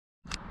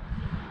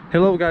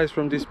Hello guys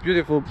from this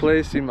beautiful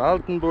place in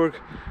Altenburg,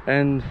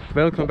 and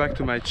welcome back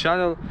to my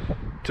channel.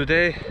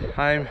 Today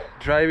I'm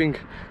driving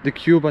the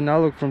Cube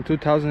Analog from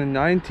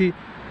 2090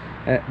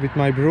 with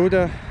my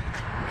brother.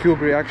 Cube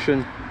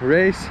Reaction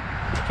Race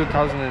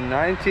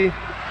 2090.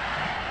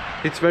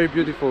 It's very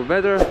beautiful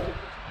weather.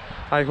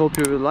 I hope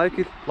you will like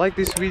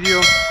this video.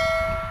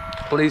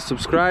 Please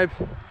subscribe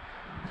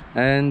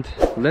and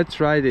let's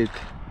ride it.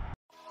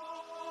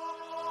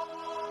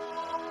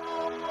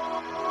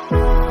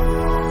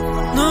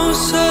 No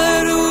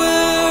side of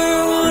where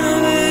I wanna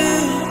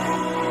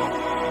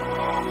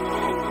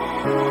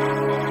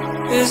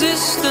be. Is it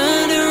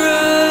standing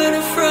right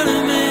in front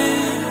of me?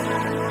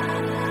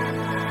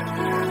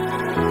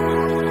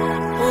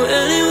 Will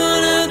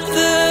anyone out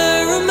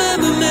there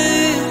remember me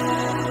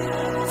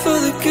for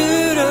the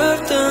good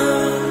I've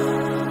done?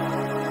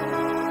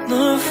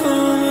 Not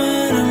for my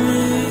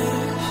enemies.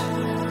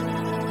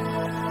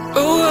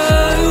 Oh,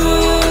 I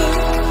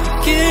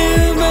would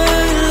give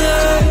my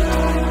life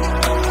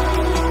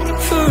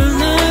for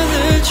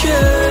another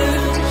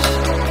chance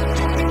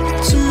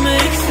to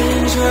make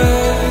things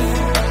right.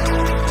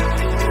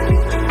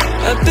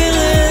 I've been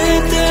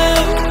let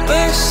down,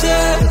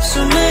 backstabbed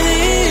so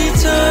many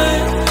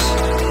times,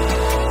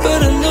 but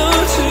I know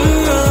to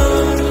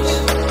runs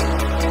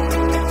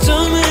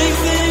don't make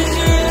things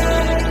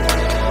right.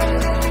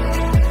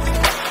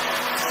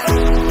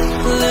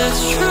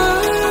 Let's try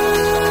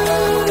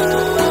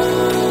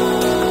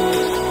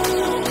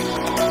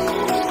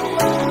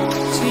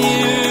to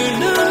unite.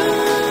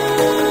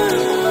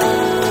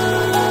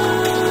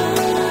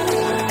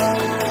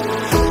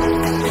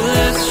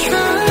 Let's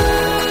try.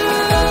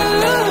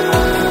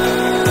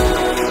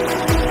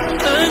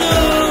 I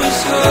know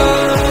it's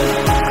hard,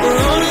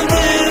 we're on a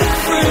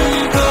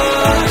different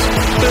path,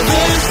 but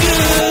there's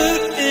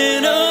good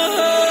in our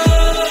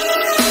hearts.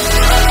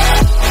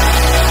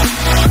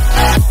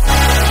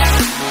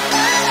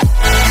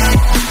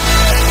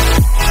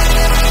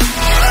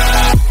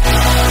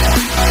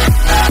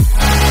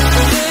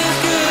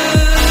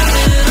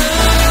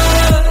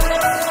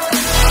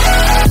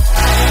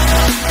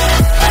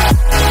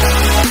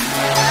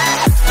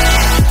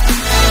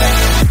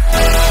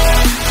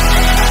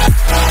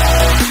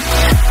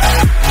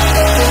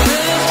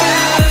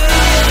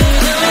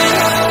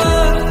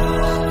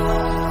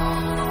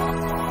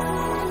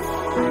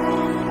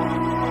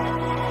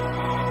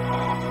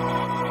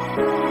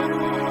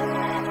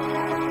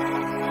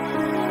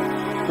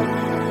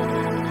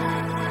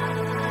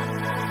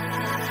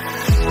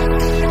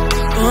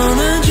 On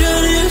a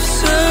journey of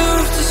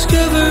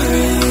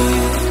self-discovery,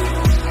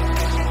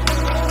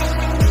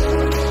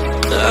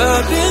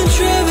 I've been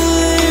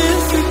traveling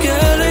through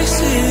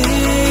galaxies.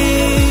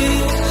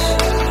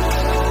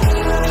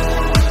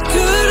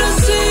 Couldn't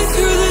see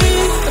through the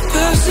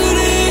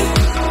opacity,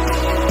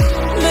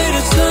 made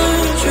a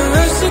turn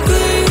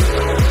drastically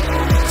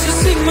to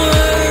seek my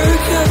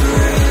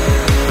recovery.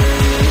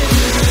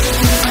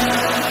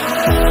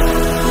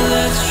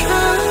 Let's try.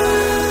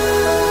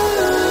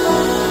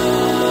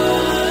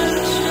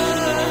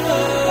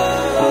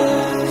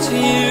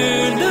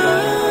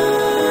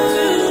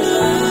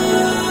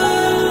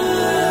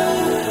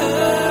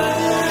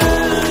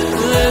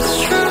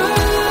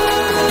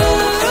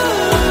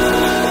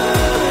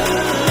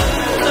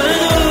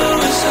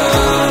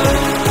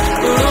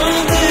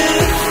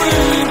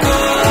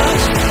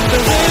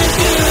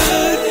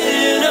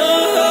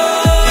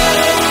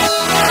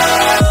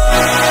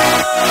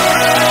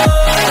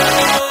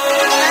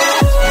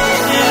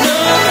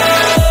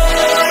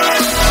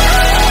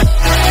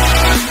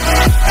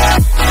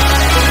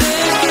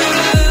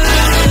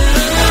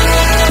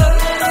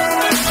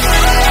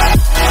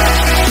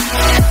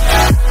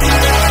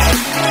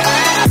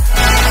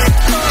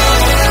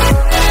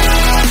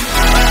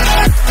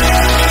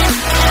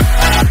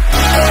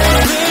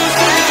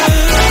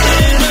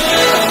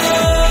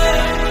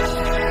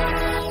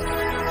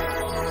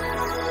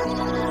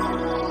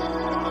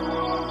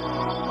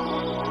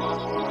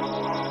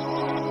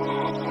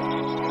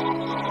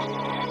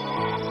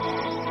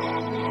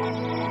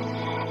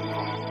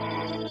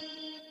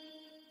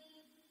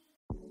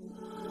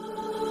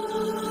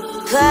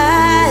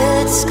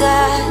 Violet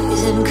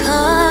skies and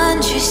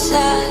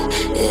countryside,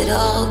 it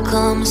all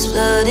comes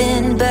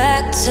flooding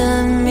back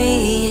to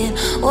me in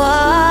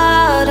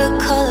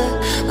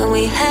watercolor. When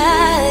we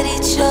had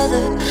each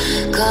other,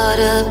 caught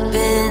up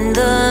in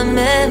the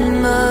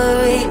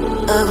memory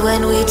of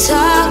when we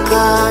talk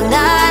all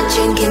night,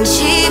 drinking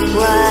cheap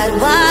white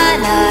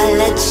wine. I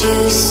let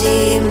you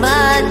see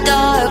my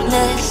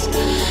darkness,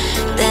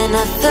 then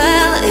I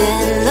fell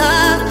in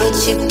love, but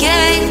you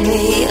gave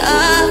me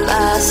up.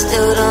 I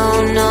still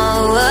don't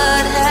know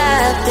what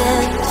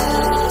happened.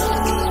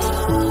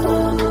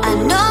 I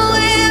know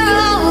we're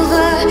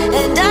over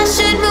and I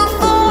should move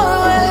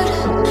forward.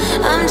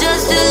 I'm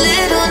just a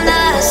little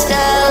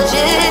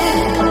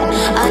nostalgic.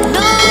 I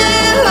know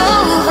we're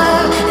over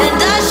and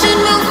I should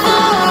move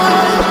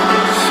forward.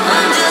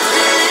 I'm just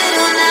a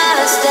little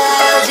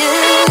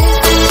nostalgic.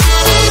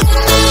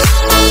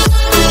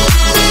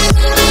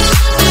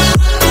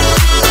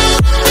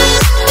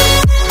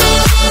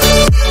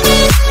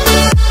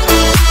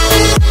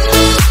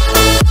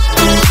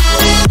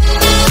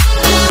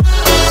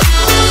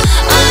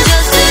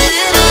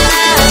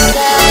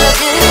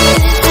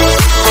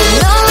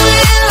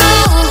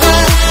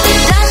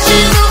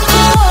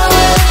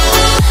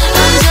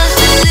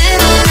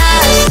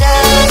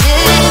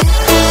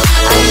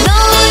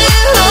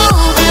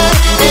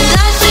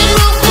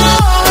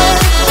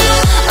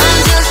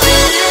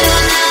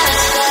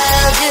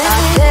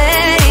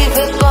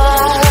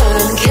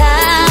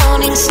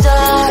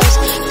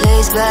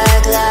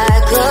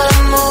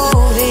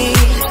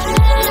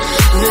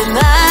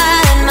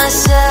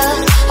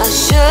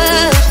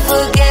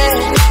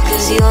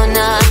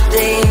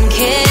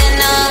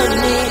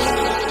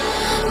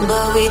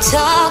 But we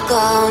talk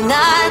all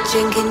night,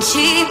 drinking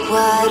cheap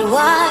white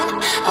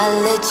wine. I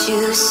let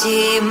you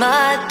see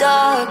my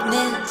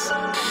darkness.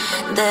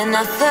 Then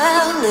I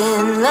fell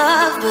in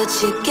love, but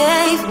you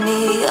gave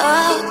me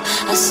up.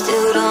 I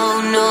still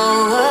don't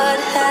know what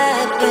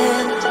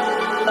happened.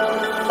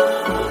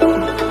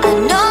 I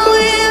know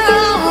we're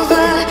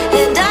over,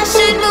 and I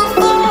should move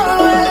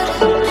forward.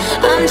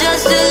 I'm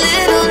just a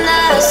little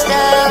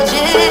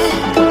nostalgic.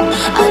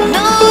 I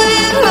know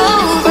we're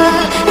over,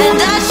 and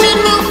I should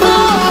move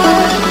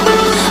forward.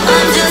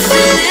 I'm just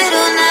a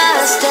little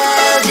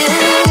nostalgic.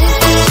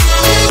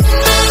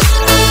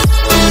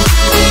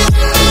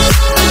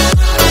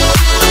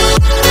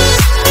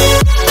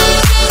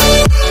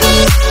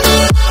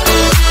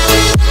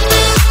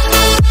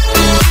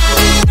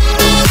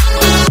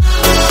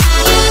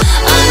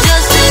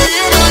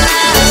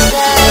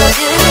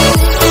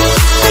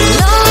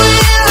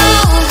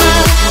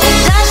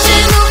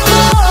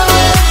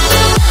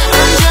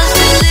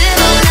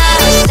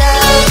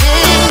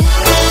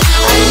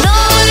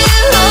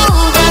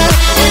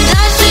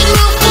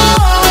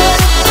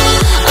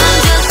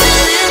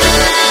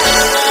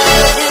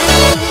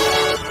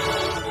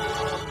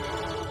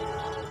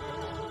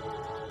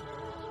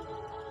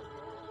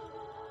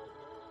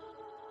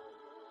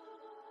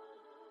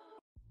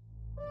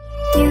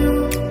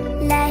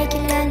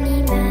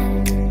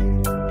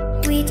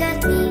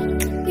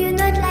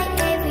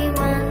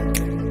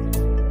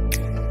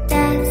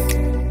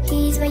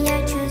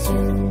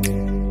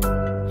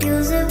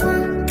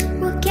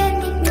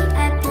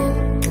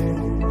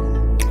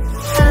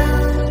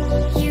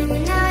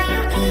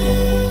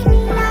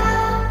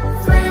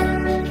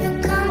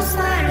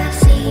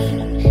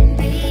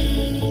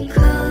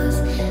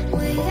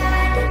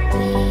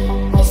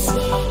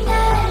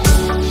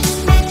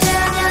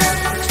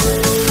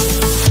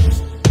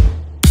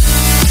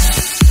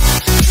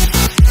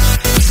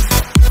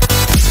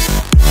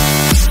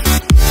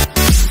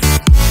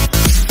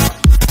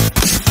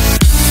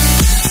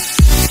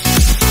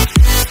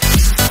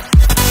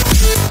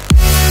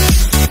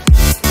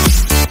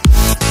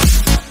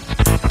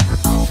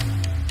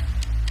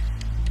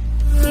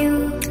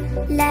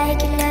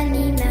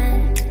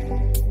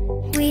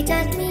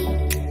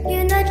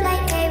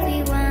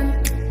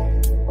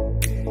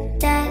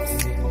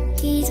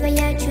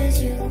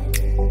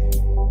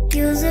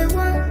 You're the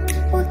one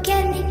who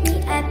can make me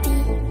happy.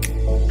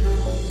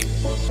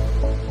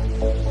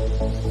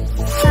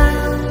 How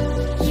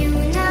you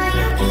know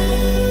you're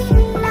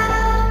in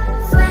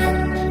love when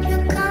you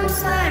come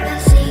for the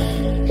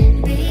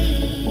same,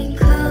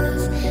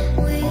 because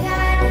we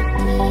are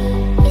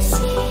the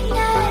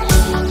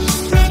scenery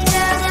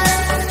better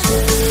than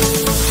truth.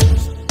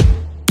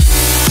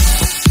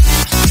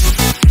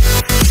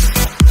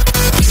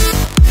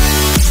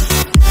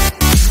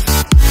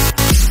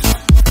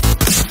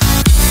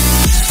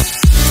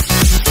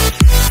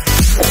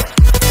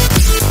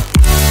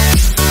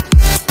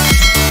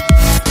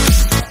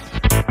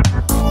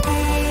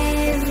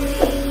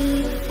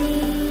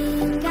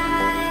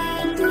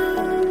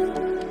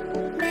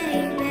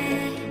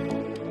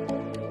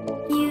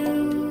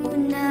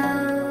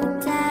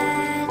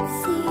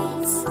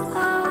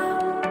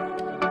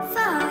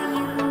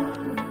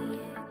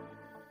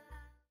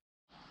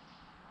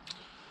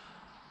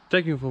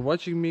 Thank you for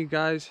watching me,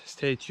 guys.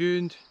 Stay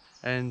tuned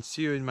and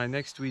see you in my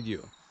next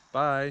video.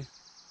 Bye.